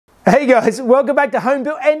Hey guys, welcome back to Home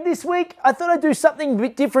Built, and this week I thought I'd do something a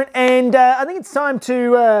bit different, and I think it's time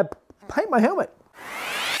to paint my helmet.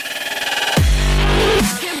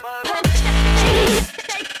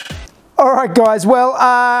 Alright guys, well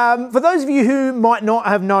for those of you who might not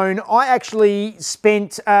have known, I actually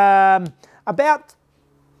spent about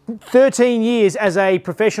 13 years as a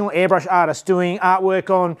professional airbrush artist doing artwork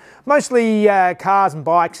on mostly cars and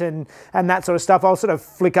bikes and that sort of stuff. I'll sort of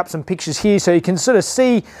flick up some pictures here so you can sort of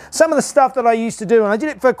see some of the stuff that I used to do, and I did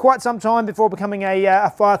it for quite some time before becoming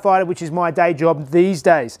a firefighter, which is my day job these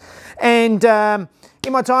days. And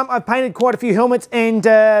in my time I've painted quite a few helmets, and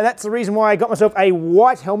that's the reason why I got myself a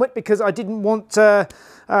white helmet, because I didn't want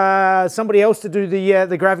somebody else to do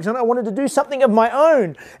the graphics on it. I wanted to do something of my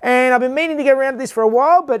own, and I've been meaning to get around to this for a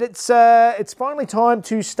while, but it's finally time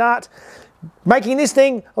to start making this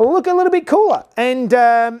thing look a little bit cooler. And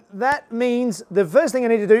that means the first thing I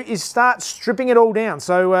need to do is start stripping it all down.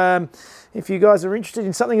 So if you guys are interested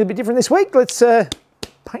in something a bit different this week, let's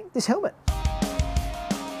paint this helmet.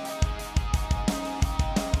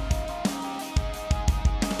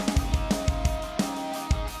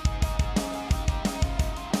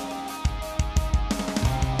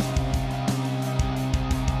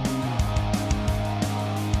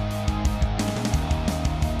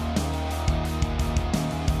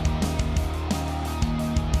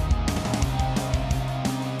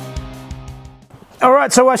 All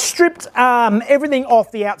right, so I stripped everything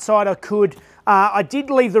off the outside I could. I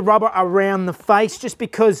did leave the rubber around the face just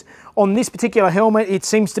because on this particular helmet it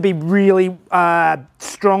seems to be really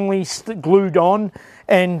strongly glued on,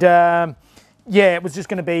 and yeah, it was just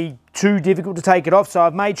going to be too difficult to take it off. So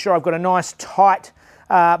I've made sure I've got a nice tight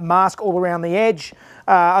mask all around the edge.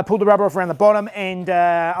 I pulled the rubber off around the bottom and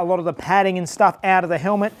a lot of the padding and stuff out of the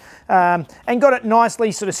helmet, and got it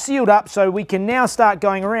nicely sort of sealed up, so we can now start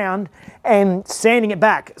going around and sanding it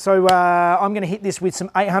back. So I'm going to hit this with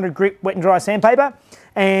some 800 grit wet and dry sandpaper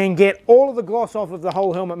and get all of the gloss off of the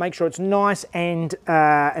whole helmet, make sure it's nice and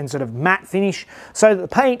sort of matte finish so that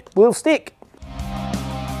the paint will stick.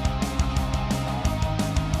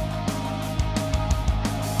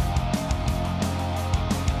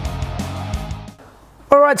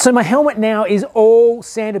 Alright, so my helmet now is all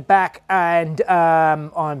sanded back, and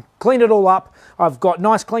I'm cleaned it all up. I've got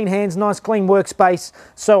nice clean hands, nice clean workspace,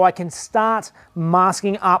 so I can start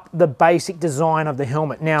masking up the basic design of the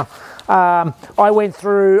helmet. Now,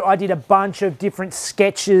 I did a bunch of different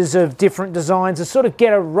sketches of different designs to sort of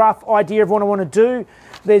get a rough idea of what I want to do.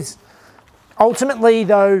 There's ultimately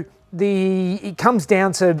though, it comes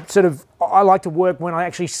down to sort of, I like to work when I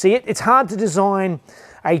actually see it. It's hard to design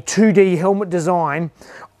a 2D helmet design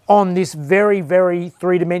on this very, very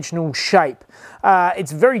three-dimensional shape.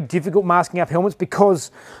 It's very difficult masking up helmets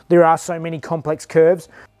because there are so many complex curves.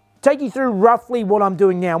 Take you through roughly what I'm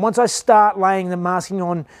doing now. Once I start laying the masking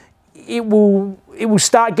on, it will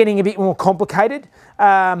start getting a bit more complicated.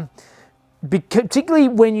 Particularly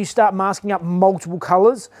when you start masking up multiple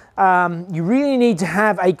colors, you really need to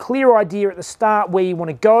have a clear idea at the start where you want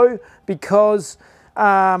to go, because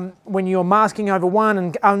when you're masking over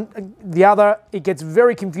one and the other, it gets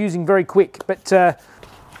very confusing very quick. But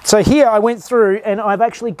so here I went through and I've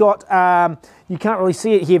actually got, you can't really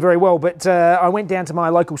see it here very well, but I went down to my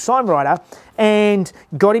local sign writer and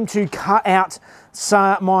got him to cut out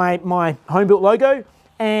my Home Built logo,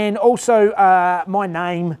 and also my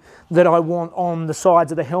name that I want on the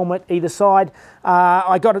sides of the helmet, either side.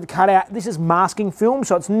 I got it cut out. This is masking film,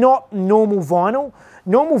 so it's not normal vinyl.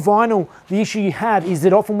 Normal vinyl, the issue you have is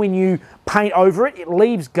that often when you paint over it, it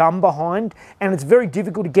leaves gum behind, and it's very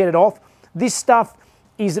difficult to get it off. This stuff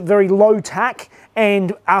is very low tack,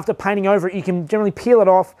 and after painting over it, you can generally peel it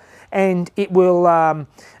off, and it will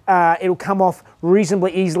it'll come off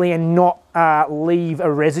reasonably easily and not leave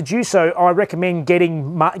a residue. So I recommend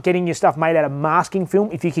getting your stuff made out of masking film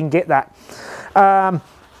if you can get that.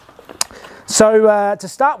 So to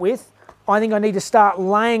start with, I think I need to start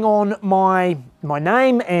laying on my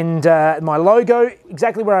name and my logo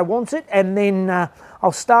exactly where I want it, and then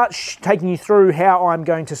I'll start taking you through how I'm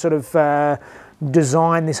going to sort of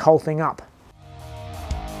design this whole thing up.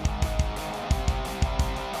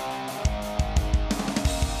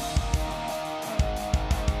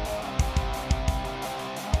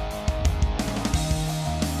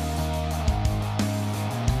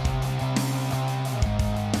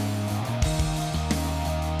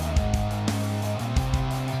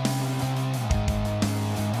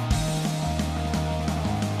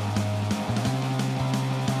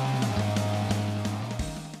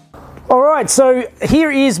 Alright, so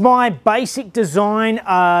here is my basic design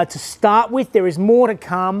to start with. There is more to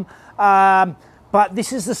come, but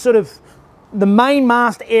this is the sort of the main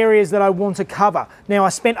masked areas that I want to cover. Now, I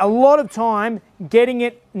spent a lot of time getting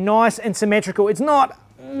it nice and symmetrical. It's not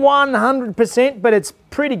 100%, but it's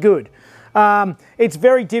pretty good. It's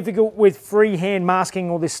very difficult with freehand masking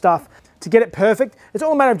all this stuff to get it perfect. It's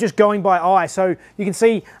all a matter of just going by eye. So you can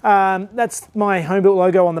see that's my home built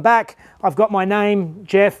logo on the back. I've got my name,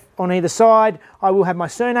 Jeff, on either side. I will have my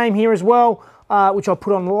surname here as well, which I'll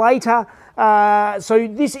put on later. So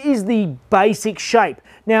this is the basic shape.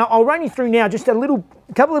 Now I'll run you through now just a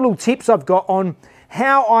couple of little tips I've got on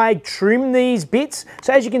how I trim these bits.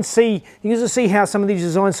 So as you can see how some of these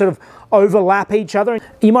designs sort of overlap each other.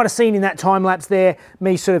 You might have seen in that time lapse there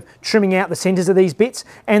me sort of trimming out the centers of these bits.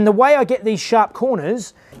 And the way I get these sharp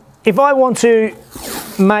corners, if I want to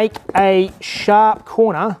make a sharp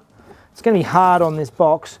corner, it's going to be hard on this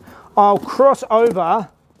box. I'll cross over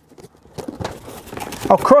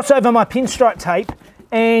my pinstripe tape,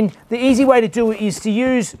 and the easy way to do it is to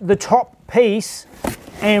use the top piece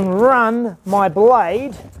and run my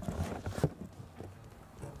blade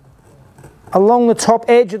along the top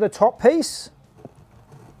edge of the top piece.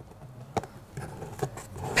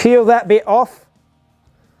 Peel that bit off,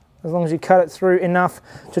 as long as you cut it through enough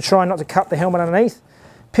to try not to cut the helmet underneath.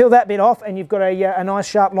 Peel that bit off and you've got a nice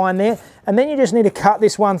sharp line there. And then you just need to cut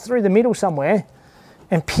this one through the middle somewhere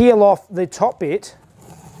and peel off the top bit.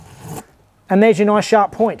 And there's your nice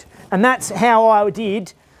sharp point. And that's how I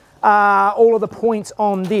did all of the points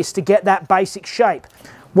on this to get that basic shape.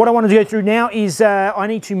 What I want to go through now is I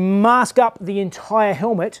need to mask up the entire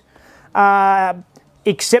helmet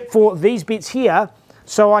except for these bits here,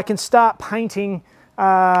 so I can start painting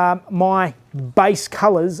my base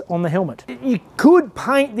colours on the helmet. You could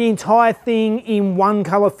paint the entire thing in one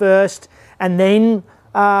colour first and then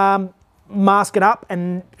mask it up,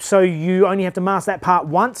 and so you only have to mask that part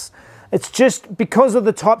once. It's just because of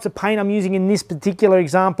the types of paint I'm using in this particular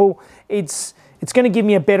example, it's going to give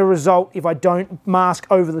me a better result if I don't mask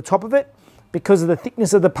over the top of it because of the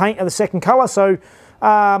thickness of the paint of the second colour. So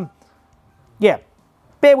yeah,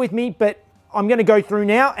 bear with me, but I'm going to go through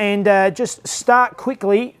now and just start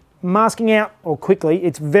quickly masking out, or quickly,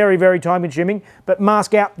 it's very, very time consuming, but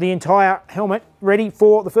mask out the entire helmet ready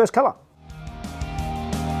for the first colour.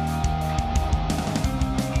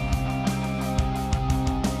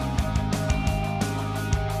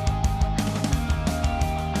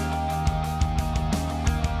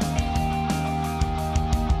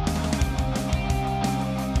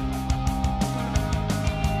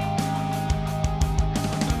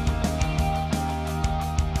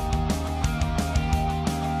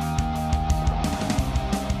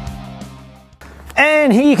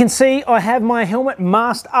 And here you can see I have my helmet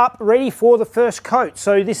masked up ready for the first coat.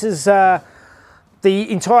 So this is the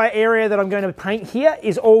entire area that I'm going to paint here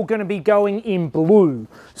is all going to be going in blue.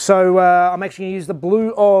 So I'm actually going to use the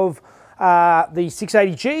blue of the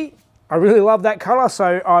 680G. I really love that colour,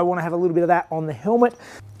 so I want to have a little bit of that on the helmet.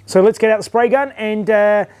 So let's get out the spray gun and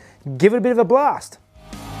give it a bit of a blast.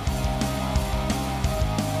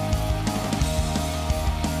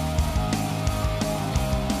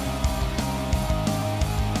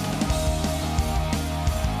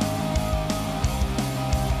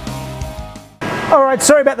 All right,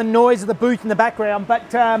 sorry about the noise of the booth in the background, but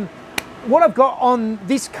what I've got on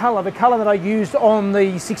this colour, the colour that I used on the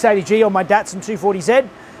 680G on my Datsun 240Z,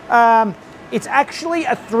 it's actually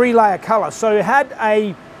a 3-layer colour. So it had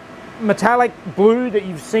a metallic blue that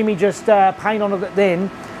you've seen me just paint on it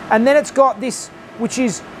then, and then it's got this, which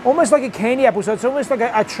is almost like a candy apple, so it's almost like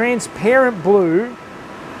a transparent blue.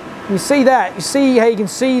 You see that? You see how you can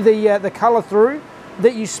see the colour through?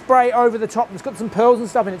 That you spray over the top. It's got some pearls and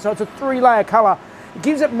stuff in it, so it's a 3-layer colour. It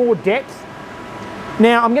gives it more depth.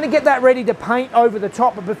 Now I'm going to get that ready to paint over the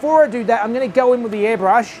top, but before I do that, I'm going to go in with the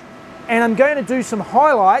airbrush and I'm going to do some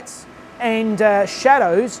highlights and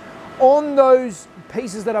shadows on those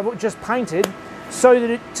pieces that I've just painted, so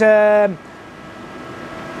that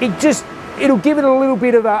it'll give it a little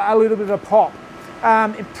bit of a pop.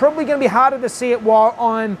 It's probably going to be harder to see it while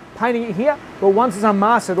I'm painting it here, but once it's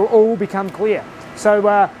unmasked, it'll all become clear.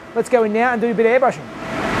 So let's go in now and do a bit of airbrushing.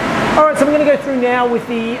 All right, so I'm going to go through now with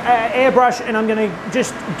the airbrush, and I'm going to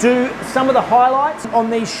just do some of the highlights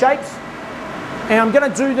on these shapes. And I'm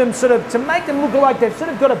going to do them sort of to make them look like they've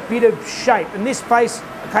sort of got a bit of shape. In this case,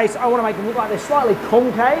 I want to make them look like they're slightly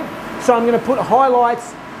concave. So I'm going to put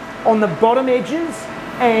highlights on the bottom edges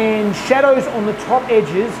and shadows on the top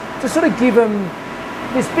edges to sort of give them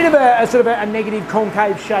this bit of a sort of a negative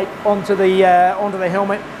concave shape onto the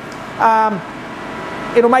helmet.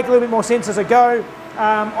 It'll make a little bit more sense as I go.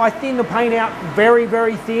 I thin the paint out very,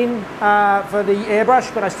 very thin for the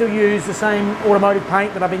airbrush, but I still use the same automotive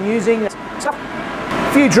paint that I've been using.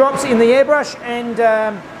 few drops in the airbrush, and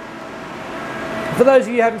for those of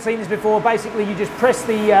you who haven't seen this before, basically you just press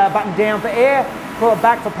the button down for air, pull it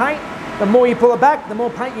back for paint. The more you pull it back, the more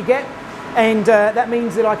paint you get, and that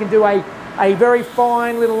means that I can do a very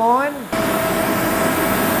fine little line,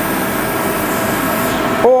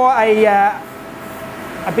 or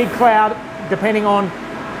a big cloud, depending on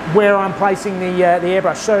where I'm placing the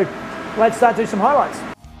airbrush. So let's start to do some highlights.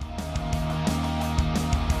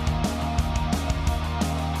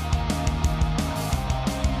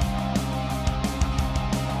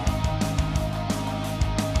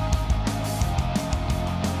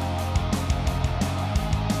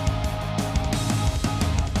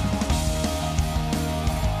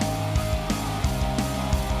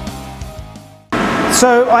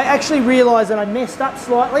 So I actually realised that I messed up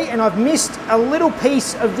slightly, and I've missed a little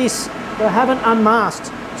piece of this that I haven't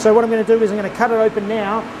unmasked. So what I'm going to do is I'm going to cut it open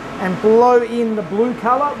now and blow in the blue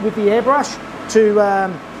colour with the airbrush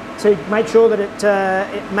to make sure that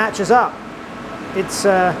it matches up.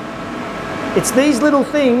 It's these little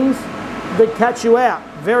things that catch you out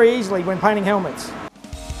very easily when painting helmets.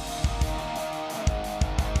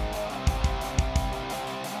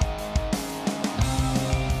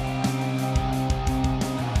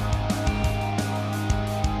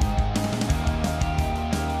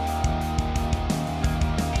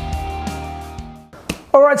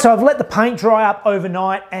 Alright, so I've let the paint dry up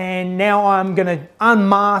overnight, and now I'm going to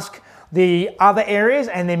unmask the other areas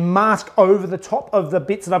and then mask over the top of the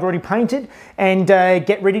bits that I've already painted, and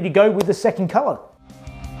get ready to go with the second colour.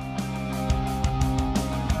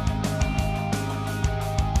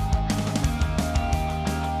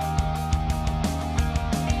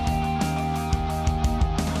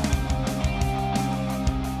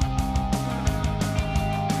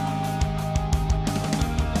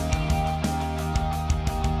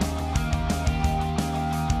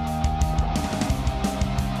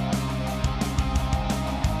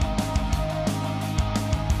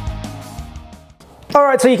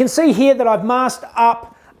 Alright, so you can see here that I've masked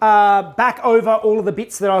up back over all of the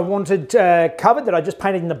bits that I wanted covered, that I just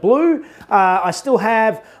painted in the blue. I still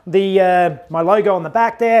have my logo on the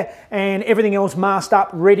back there, and everything else masked up,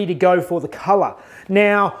 ready to go for the colour.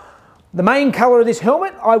 Now, the main colour of this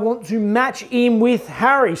helmet, I want to match in with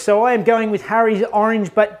Harry. So I am going with Harry's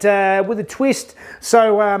orange, but with a twist.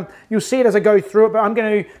 So you'll see it as I go through it, but I'm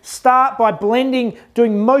going to start by blending,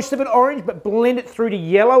 doing most of it orange, but blend it through to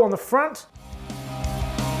yellow on the front.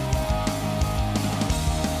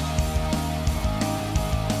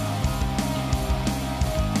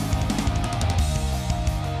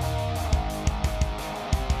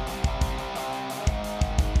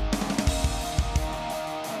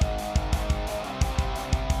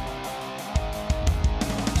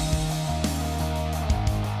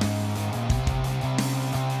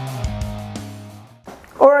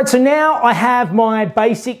 Alright, so now I have my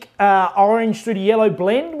basic orange through to yellow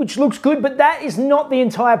blend, which looks good, but that is not the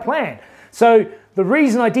entire plan. So the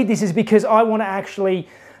reason I did this is because I want to actually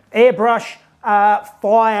airbrush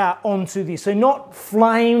fire onto this. So not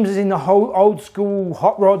flames as in the whole old school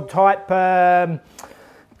hot rod type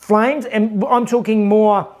flames, and I'm talking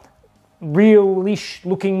more real-ish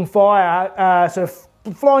looking fire, sort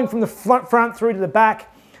of flowing from the front through to the back.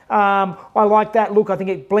 I like that look. I think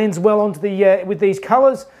it blends well onto the with these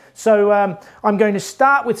colours. So I'm going to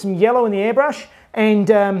start with some yellow in the airbrush,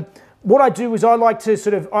 and what I do is I like to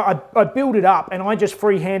sort of, I build it up and I just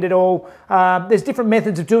freehand it all. There's different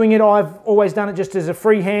methods of doing it. I've always done it just as a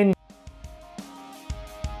freehand.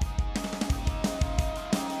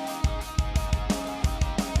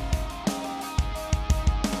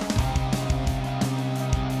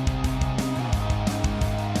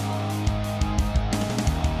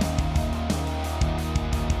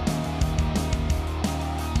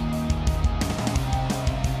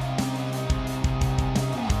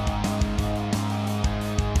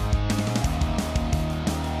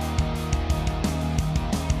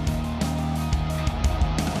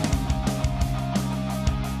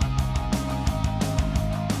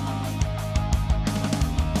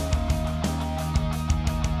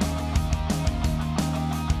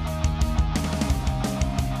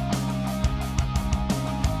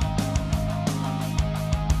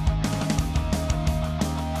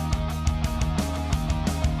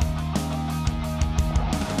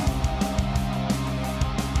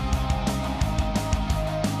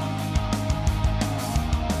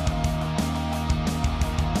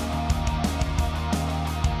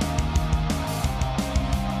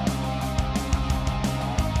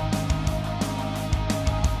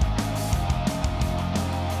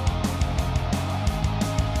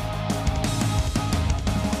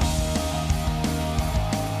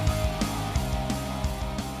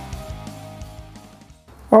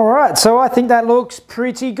 All right, so I think that looks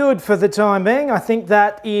pretty good for the time being. I think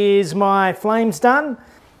that is my flames done.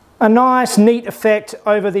 A nice, neat effect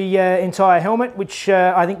over the entire helmet, which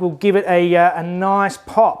I think will give it a nice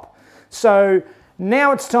pop. So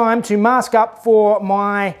now it's time to mask up for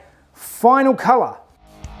my final color.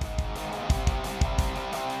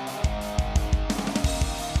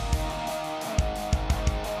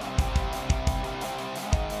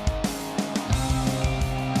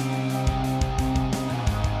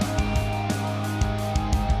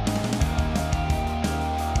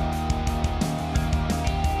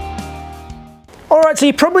 Alright, so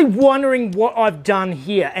you're probably wondering what I've done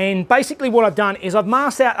here, and basically what I've done is I've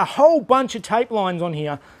masked out a whole bunch of tape lines on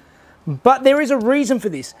here, but there is a reason for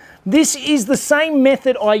this. This is the same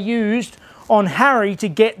method I used on Harry to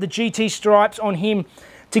get the GT stripes on him,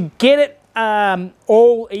 to get it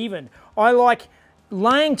all even. I like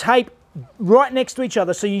laying tape right next to each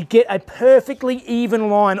other so you get a perfectly even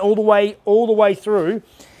line all the way through.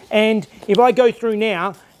 And if I go through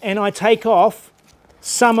now and I take off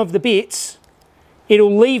some of the bits,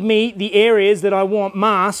 it'll leave me the areas that I want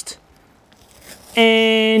masked,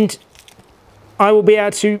 and I will be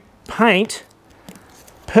able to paint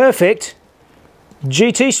perfect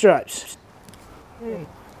GT stripes. Look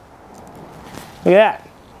at that.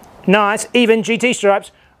 Nice, even GT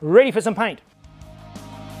stripes, ready for some paint.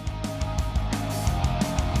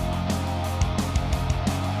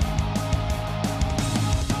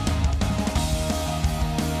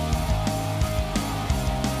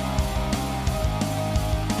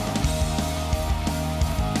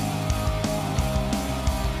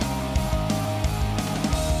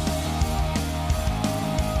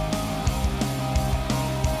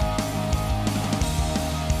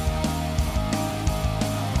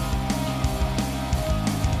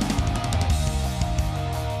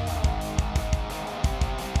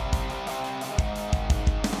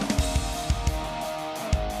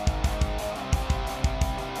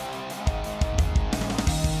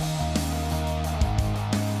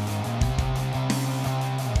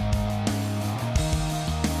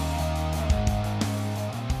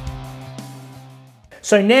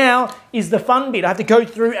 So now is the fun bit. I have to go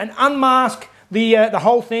through and unmask the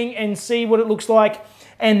whole thing and see what it looks like.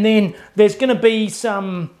 And then there's going to be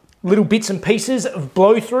some little bits and pieces of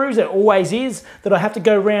blow-throughs, there always is, that I have to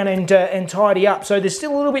go around and tidy up. So there's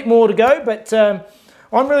still a little bit more to go, but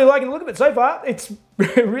I'm really liking the look of it so far. It's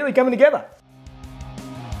really coming together.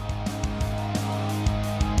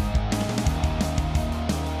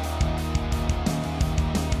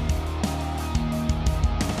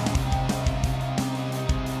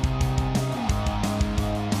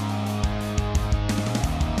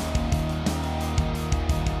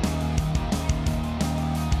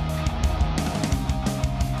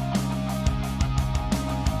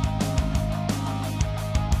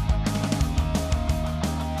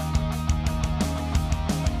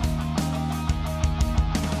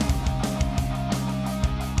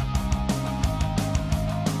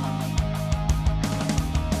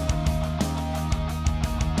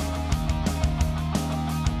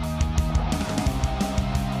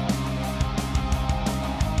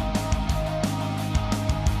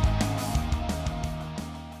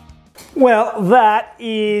 Well, that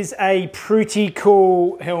is a pretty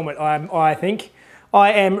cool helmet, I think.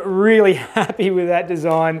 I am really happy with that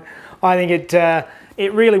design. I think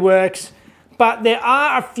it really works. But there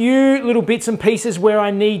are a few little bits and pieces where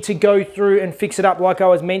I need to go through and fix it up, like I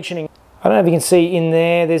was mentioning. I don't know if you can see in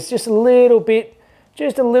there, there's just a little bit of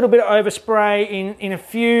overspray in a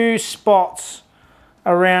few spots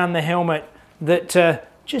around the helmet that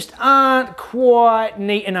just aren't quite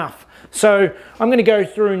neat enough. So I'm going to go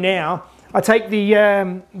through now. I take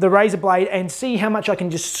the razor blade and see how much I can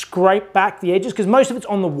just scrape back the edges, because most of it's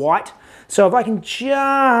on the white. So if I can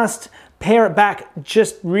just pare it back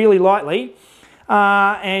just really lightly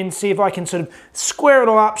and see if I can sort of square it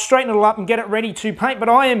all up, straighten it all up and get it ready to paint. But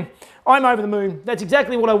I'm over the moon. That's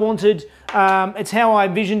exactly what I wanted. It's how I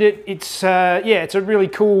envisioned it. It's yeah, it's a really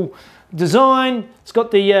cool design. It's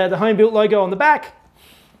got the home built logo on the back.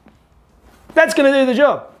 That's going to do the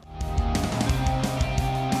job.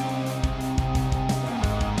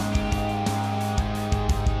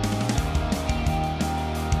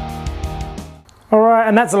 All right,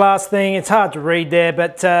 and that's the last thing. It's hard to read there,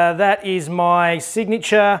 but that is my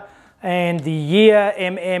signature and the year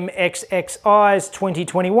MMXXI's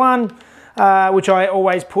 2021, which I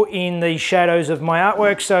always put in the shadows of my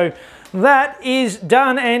artwork. So that is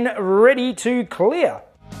done and ready to clear.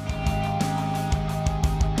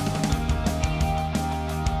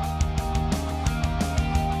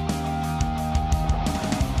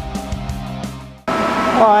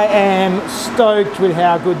 I am stoked with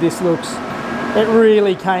how good this looks. It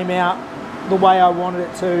really came out the way I wanted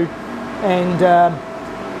it to, and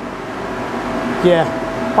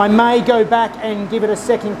yeah, I may go back and give it a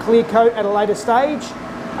second clear coat at a later stage,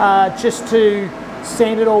 just to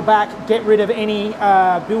sand it all back, get rid of any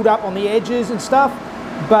build up on the edges and stuff.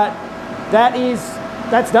 But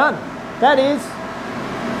that's done. That is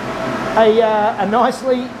a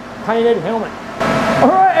nicely painted helmet. All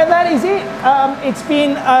right, and that is it. It's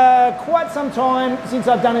been quite some time since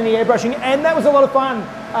I've done any airbrushing, and that was a lot of fun.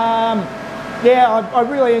 Yeah, I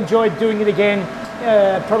really enjoyed doing it again.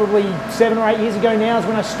 Probably 7 or 8 years ago now is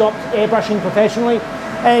when I stopped airbrushing professionally,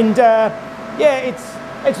 and yeah,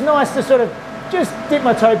 it's nice to sort of just dip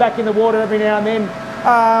my toe back in the water every now and then.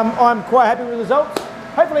 I'm quite happy with the results.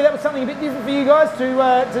 Hopefully that was something a bit different for you guys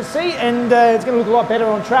to see, and it's going to look a lot better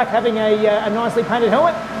on track having a nicely painted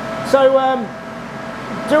helmet. So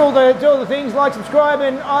do all the things, like, subscribe,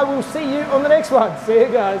 and I will see you on the next one. See you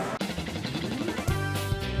guys.